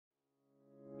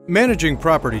Managing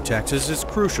property taxes is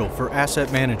crucial for asset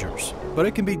managers, but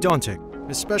it can be daunting,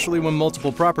 especially when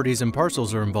multiple properties and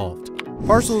parcels are involved.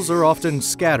 Parcels are often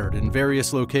scattered in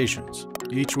various locations,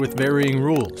 each with varying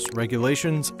rules,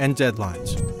 regulations, and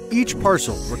deadlines. Each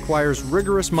parcel requires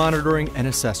rigorous monitoring and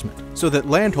assessment so that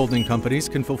landholding companies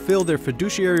can fulfill their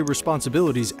fiduciary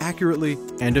responsibilities accurately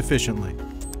and efficiently.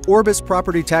 Orbis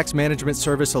Property Tax Management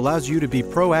Service allows you to be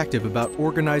proactive about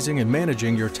organizing and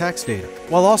managing your tax data,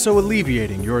 while also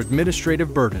alleviating your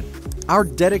administrative burden. Our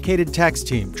dedicated tax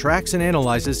team tracks and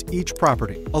analyzes each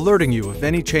property, alerting you of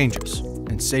any changes,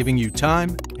 and saving you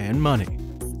time and money.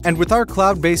 And with our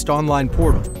cloud-based online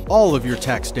portal, all of your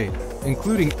tax data,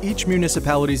 including each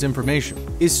municipality's information,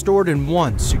 is stored in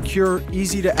one secure,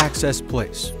 easy-to-access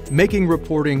place, making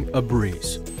reporting a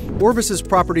breeze. Orbis's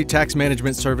Property Tax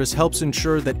Management Service helps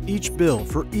ensure that each bill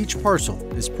for each parcel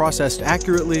is processed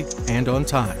accurately and on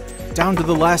time, down to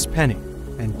the last penny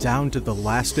and down to the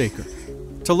last acre.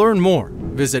 To learn more,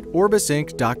 visit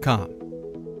orbisinc.com.